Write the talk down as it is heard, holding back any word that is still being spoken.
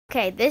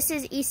Okay, this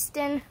is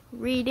Easton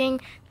reading.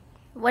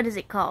 What is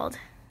it called?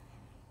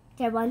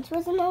 There once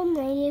was an old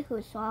lady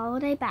who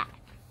swallowed a bat.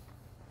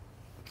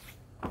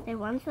 There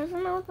once was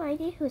an old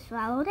lady who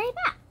swallowed a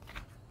bat.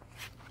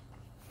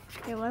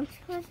 There once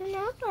was an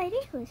old lady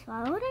who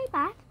swallowed a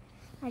bat.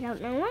 I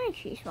don't know why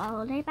she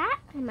swallowed a bat.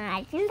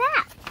 Imagine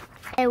that.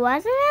 There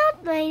was an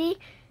old lady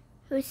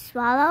who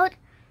swallowed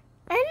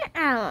an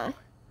owl.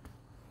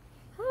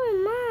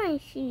 Oh my,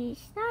 she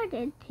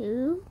started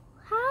to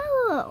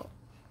howl.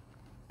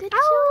 Good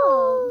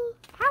Howl!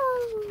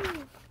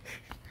 Howl!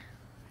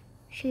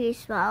 She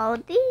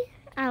swallowed the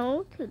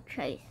owl to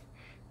chase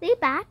the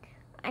bat.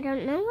 I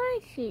don't know why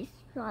she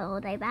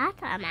swallowed a bat.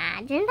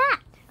 Imagine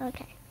that.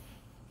 Okay.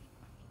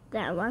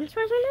 There once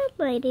was an old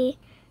lady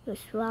who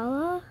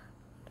swallowed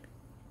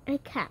a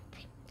cat.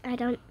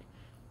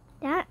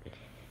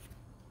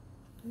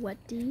 What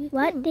do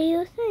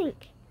you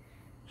think?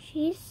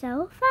 She's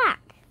so fat.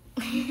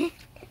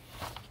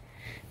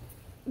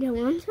 There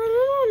once was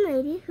an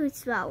old lady who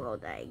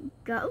swallowed a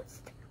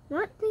ghost.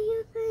 What do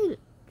you think?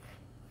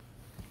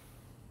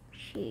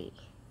 She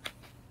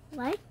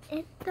liked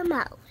it the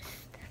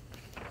most.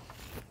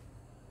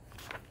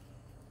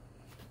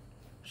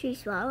 She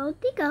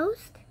swallowed the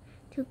ghost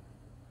to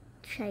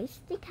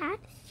chase the cat.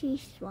 She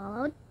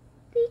swallowed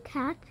the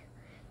cat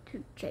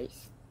to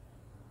chase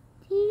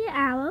the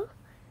owl.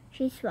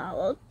 She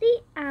swallowed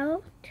the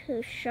owl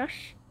to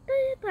shush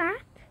the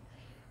bat.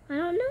 I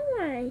don't know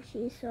why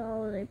she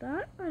swallowed the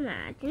bat.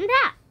 Imagine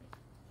that.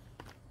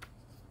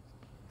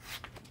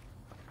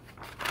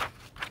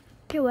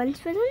 There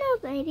once was an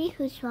old lady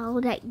who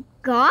swallowed a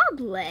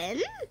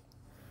goblin.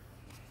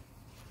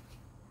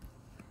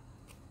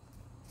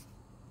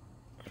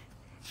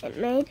 It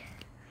made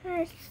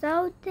her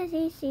so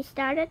dizzy she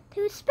started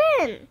to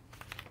spin.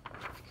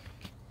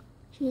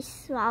 She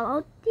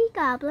swallowed the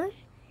goblin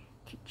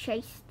to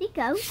chase the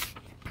ghost.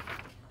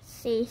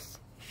 She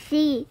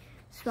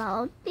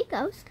swallowed the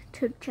ghost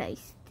to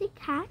chase the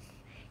cat.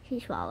 She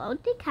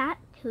swallowed the cat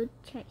to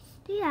chase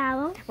the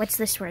owl. What's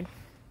this word?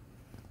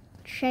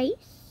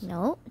 Chase.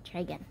 No,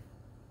 try again.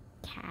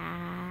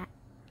 Cat.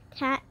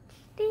 Catch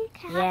the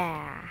cat.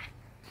 Yeah.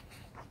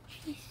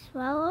 She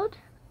swallowed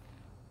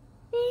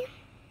the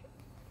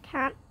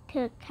cat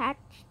to catch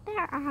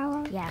the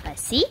owl. Yeah, but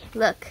see?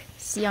 Look.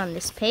 See on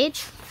this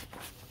page?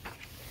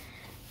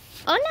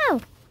 Oh no!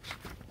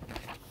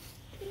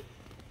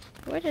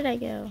 Where did I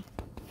go?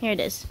 Here it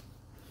is.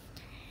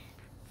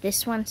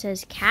 This one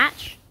says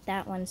catch.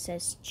 That one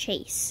says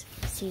chase.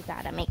 So you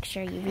gotta make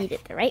sure you read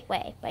it the right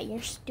way. But you're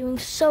doing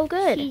so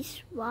good. She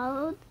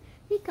swallowed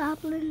the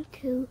goblin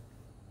to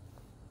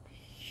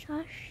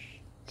shush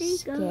the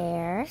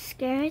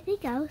scare the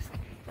ghost.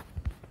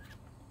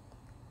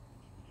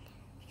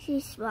 She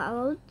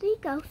swallowed the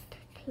ghost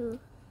to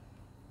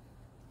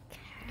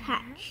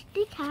catch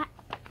the cat.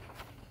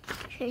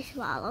 She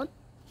swallowed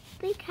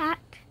the cat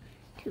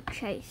to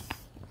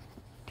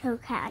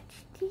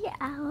catch the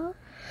owl.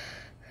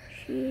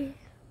 She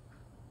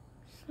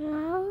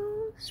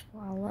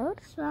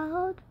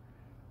swallowed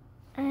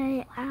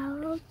an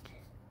owl.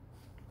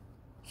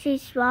 She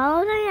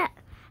swallowed an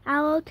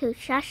owl to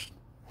shush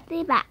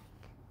the bat.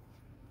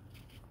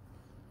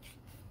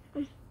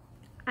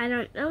 I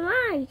don't know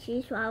why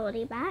she swallowed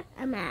a bat.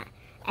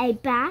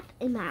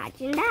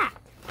 Imagine that.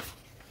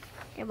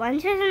 There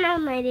once was an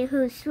old lady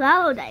who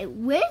swallowed a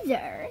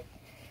wizard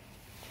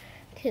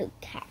to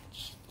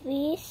catch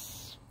the spell.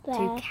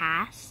 To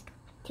cast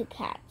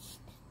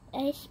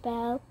a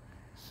spell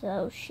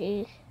so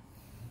she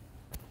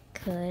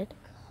could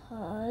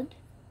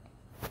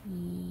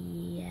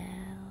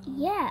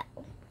yell.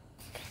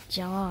 Good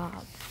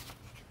job.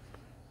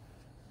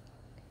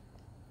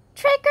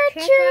 Trick or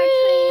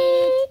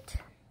treat!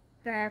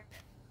 Burp.